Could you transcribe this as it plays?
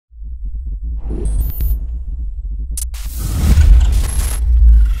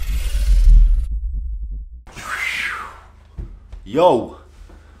Yo,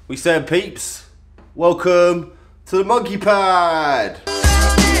 we saying peeps, welcome to the Monkey Pad.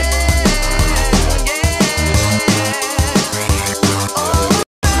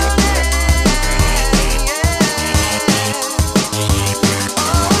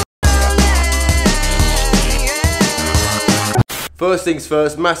 First things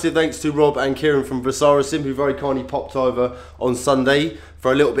first, massive thanks to Rob and Kieran from Vesarosim who very kindly popped over on Sunday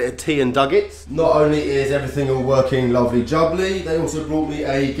for a little bit of tea and nuggets. Not only is everything all working lovely jubbly, they also brought me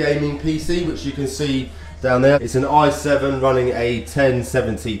a gaming PC which you can see down there. It's an i7 running a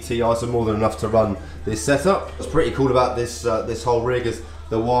 1070 Ti, so more than enough to run this setup. What's pretty cool about this this whole rig is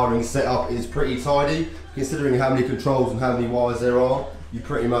the wiring setup is pretty tidy. Considering how many controls and how many wires there are, you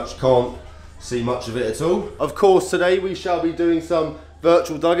pretty much can't see much of it at all. Of course, today we shall be doing some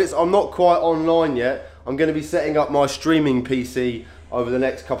virtual nuggets. I'm not quite online yet. I'm going to be setting up my streaming PC over the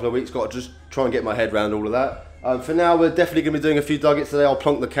next couple of weeks. Got to just try and get my head around all of that. For now, we're definitely going to be doing a few nuggets today. I'll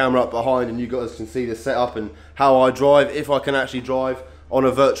plonk the camera up behind and you guys can see the setup and how I drive, if I can actually drive on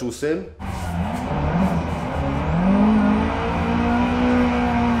a virtual sim.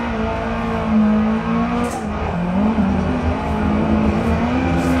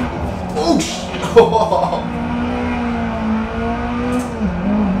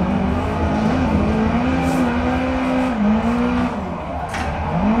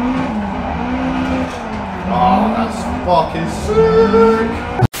 Oh, that's fucking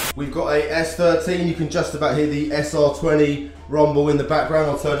sick! We've got a S13, you can just about hear the SR20 rumble in the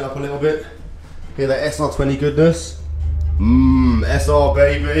background. I'll turn it up a little bit. Hear that SR20 goodness. SR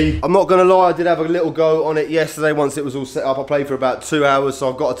baby. I'm not gonna lie, I did have a little go on it yesterday once it was all set up. I played for about 2 hours,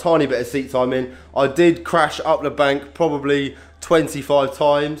 so I've got a tiny bit of seat time in. I did crash up the bank probably 25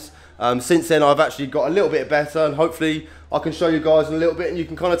 times. Since then I've actually got a little bit better and hopefully I can show you guys in a little bit and you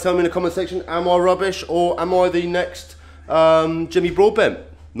can kind of tell me in the comment section, am I rubbish or am I the next Jimmy Broadbent?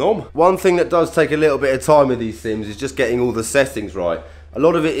 Nom. One thing that does take a little bit of time with these sims is just getting all the settings right. A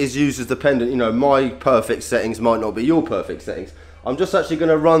lot of it is users dependent, you know, my perfect settings might not be your perfect settings. I'm just actually going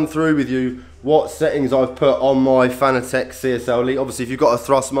to run through with you what settings I've put on my Fanatec CSL Elite. Obviously if you've got a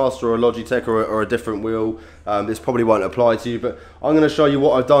Thrustmaster or a Logitech or a different wheel, this probably won't apply to you, but I'm going to show you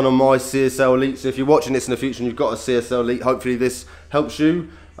what I've done on my CSL Elite. So if you're watching this in the future and you've got a CSL Elite, hopefully this helps you.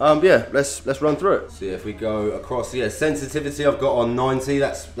 Yeah, let's run through it. So if we go across, yeah, sensitivity I've got on 90,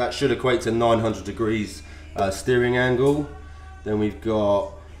 that should equate to 900 degrees steering angle. Then we've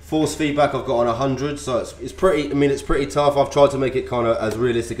got force feedback I've got on 100, so it's pretty, I mean it's pretty tough. I've tried to make it kind of as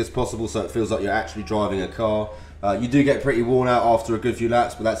realistic as possible so it feels like you're actually driving a car. You do get pretty worn out after a good few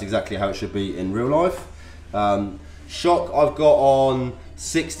laps, but that's exactly how it should be in real life. Shock I've got on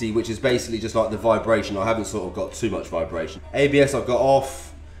 60, which is basically just like the vibration. I haven't sort of got too much vibration. ABS I've got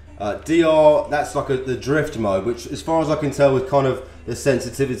off. DR, that's like the drift mode, which as far as I can tell with kind of the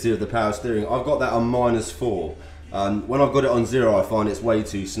sensitivity of the power steering, I've got that on -4. When I've got it on 0, I find it's way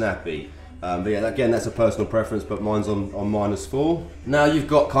too snappy. But yeah, again, that's a personal preference, but mine's on -4. Now you've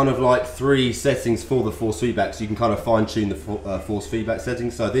got kind of like 3 settings for the force feedback, so you can kind of fine tune the force feedback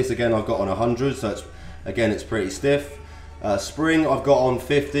settings. So this again, I've got on 100, so it's pretty stiff. Spring I've got on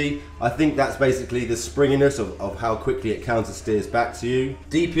 50. I think that's basically the springiness of how quickly it counter steers back to you.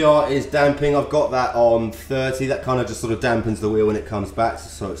 DPR is damping, I've got that on 30. That kind of just sort of dampens the wheel when it comes back,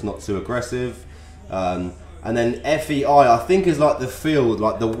 so it's not too aggressive. And then FEI, I think is like the feel,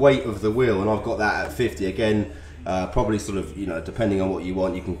 like the weight of the wheel, and I've got that at 50. Again, probably sort of, you know, depending on what you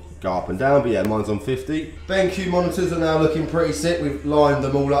want, you can go up and down, but yeah, mine's on 50. BenQ monitors are now looking pretty sick. We've lined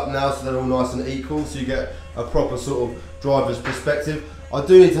them all up now, so they're all nice and equal, so you get a proper sort of driver's perspective. I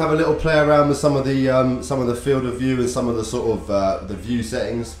do need to have a little play around with some of the field of view and some of the sort of the view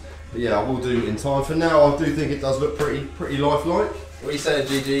settings, but yeah, I will do in time. For now, I do think it does look pretty lifelike. What are you saying,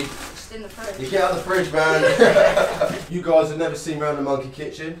 Gigi? In the fridge. You get out of the fridge, man. You guys have never seen around the Monkey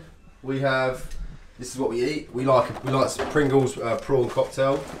kitchen. We have, this is what we eat. We like some Pringles prawn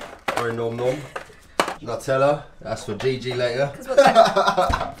cocktail. Very nom nom. Nutella, that's for Gigi later.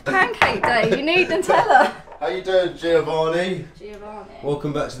 Pancake day, you need Nutella. How you doing, Giovanni? Giovanni.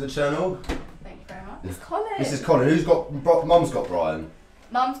 Welcome back to the channel. Thank you very much. It's Colin. This is Colin. Who's got, Mum's got Brian.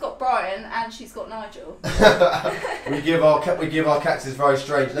 Mum's got Brian and she's got Nigel. we give our cactus very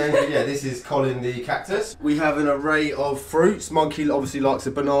strange names, but yeah, this is Colin the cactus. We have an array of fruits. Monkey obviously likes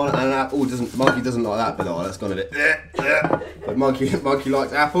a banana and an apple. Monkey doesn't like that banana. That's gone a bit. But Monkey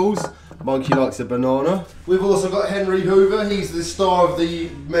likes apples. Monkey likes a banana. We've also got Henry Hoover. He's the star of the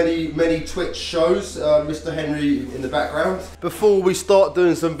many Twitch shows. Mr. Henry in the background. Before we start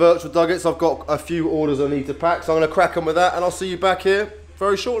doing some virtual nuggets, I've got a few orders I need to pack, so I'm going to crack on with that, and I'll see you back here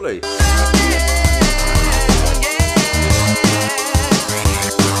very shortly.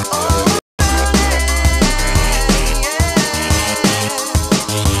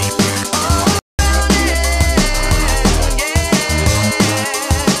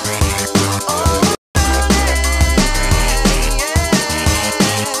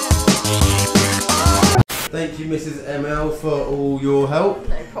 Mrs. ML, for all your help.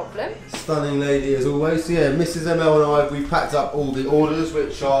 No problem. Stunning lady as always. So yeah, Mrs. ML and I, we packed up all the orders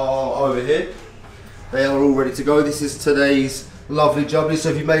which are over here. They are all ready to go. This is today's lovely jubbly. So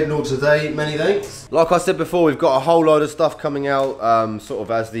if you made an order today, many thanks. Like I said before, we've got a whole load of stuff coming out sort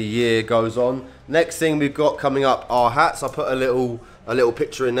of as the year goes on. Next thing we've got coming up are hats. I put a little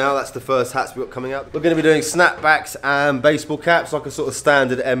picture in now. That's the first hats we've got coming up. We're going to be doing snapbacks and baseball caps, like a sort of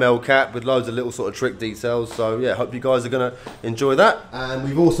standard ML cap with loads of little sort of trick details. So yeah, hope you guys are going to enjoy that. And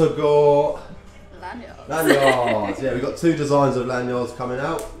we've also got Lanyards. Lanyards. Yeah, we've got 2 designs of lanyards coming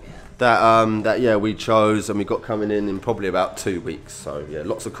out. That yeah, we chose and we got coming in probably about 2 weeks. So yeah,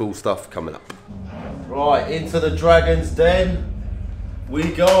 lots of cool stuff coming up. Right, into the Dragon's Den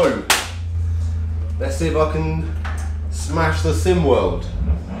we go. Let's see if I can smash the sim world.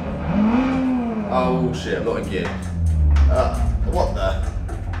 Oh shit, I'm not in gear. What the?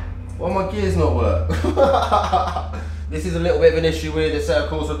 Why my gears not work? This is a little bit of an issue with this of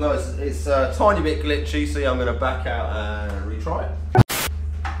course. No, it's a tiny bit glitchy, so yeah, I'm going to back out and retry it.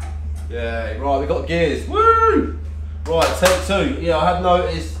 Yeah, right, we got gears. Woo! Right, take 2. Yeah, I have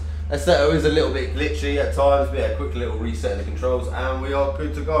noticed Vesaro is a little bit glitchy at times, but yeah, quick little reset in the controls and we are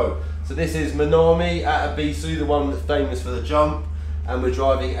good to go. So this is Monami at Abisu, the one that's famous for the jump, and we're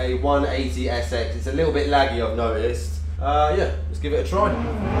driving a 180 SX. It's a little bit laggy, I've noticed. Yeah, let's give it a try.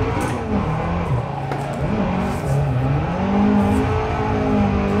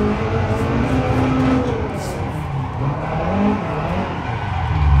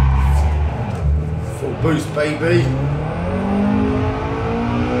 Full boost, baby.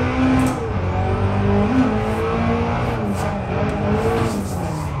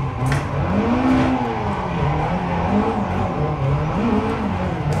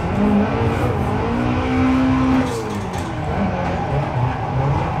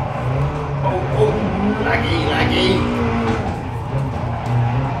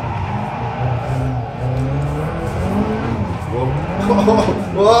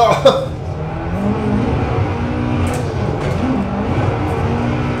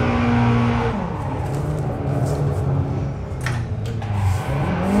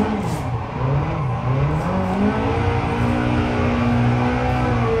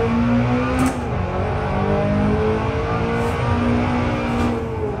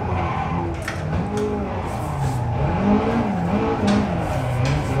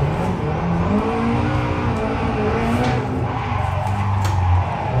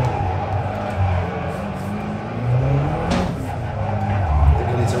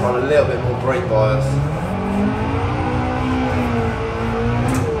 Run a little bit more brake bias.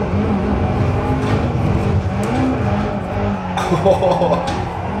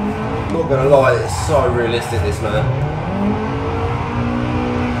 Not gonna lie, it's so realistic, this man.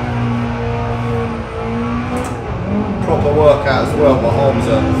 Proper workout as well, my arms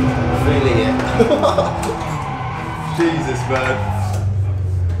are feeling it. Jesus, man.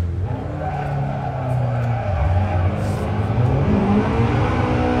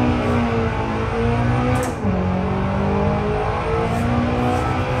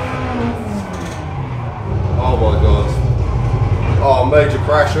 Oh, major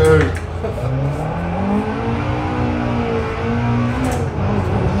crash,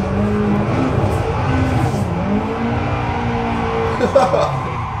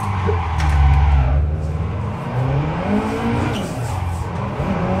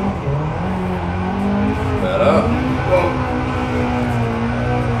 Better.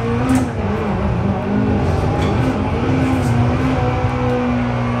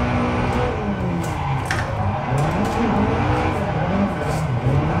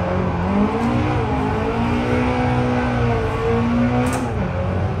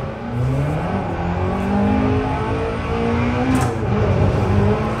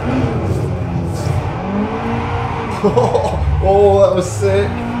 Oh, that was sick.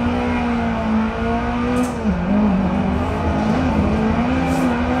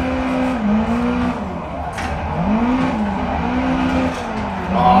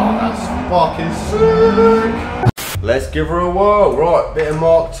 Oh, that's fucking sick. Let's give her a whirl. Right, bit of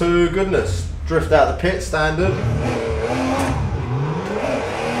Mark II goodness. Drift out the pit, standard.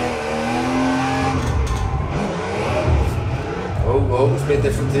 Oh, it's a bit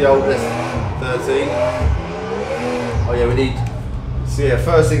different to the old S13. Oh yeah, we need, so yeah,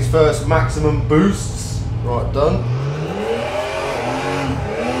 first things first, maximum boosts. Right, done.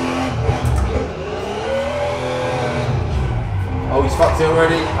 Oh, he's fucked it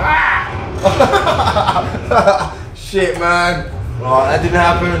already. Ah! Shit, man. Right, that didn't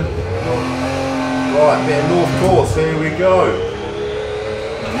happen. Right, bit of north course, here we go.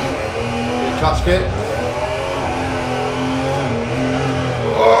 Bit of clutch kit.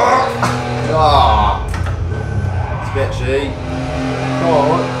 Steady. Come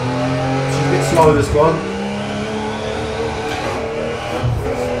on. She's a bit slow, this one.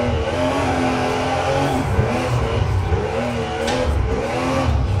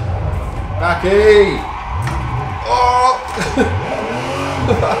 Backy! Oh!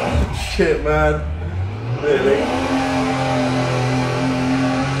 Shit, man. Really?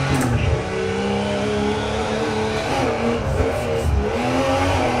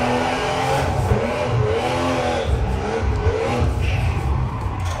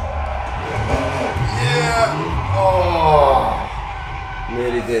 Yeah! Oh!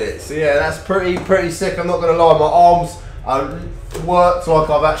 Nearly did it. So yeah, that's pretty sick. I'm not gonna lie, my arms worked like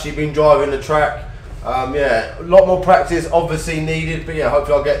I've actually been driving the track. Yeah, a lot more practice obviously needed, but yeah,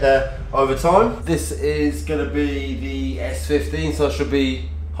 hopefully I'll get there over time. This is going to be the S15, so I should be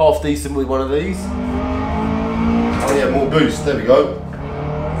half decent with one of these. Oh yeah, more boost, there we go.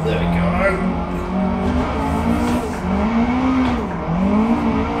 There we go.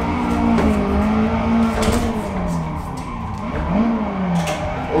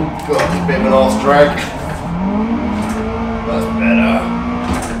 Oh god, it's a bit of an arse drag. That's better.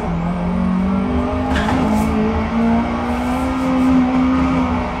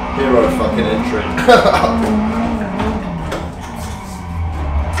 Hero fucking entry.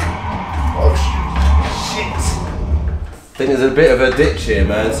 Oh shit. I think there's a bit of a ditch here,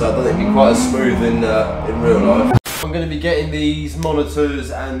 man, so I don't think it'll be quite as smooth in real life. I'm going to be getting these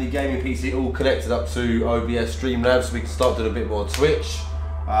monitors and the gaming PC all connected up to OBS Streamlabs so we can start doing a bit more Twitch,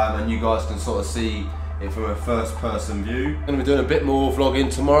 and you guys can sort of see it from a first person view. I'm going to be doing a bit more vlogging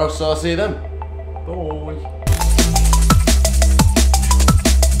tomorrow, so I'll see you then. Bye.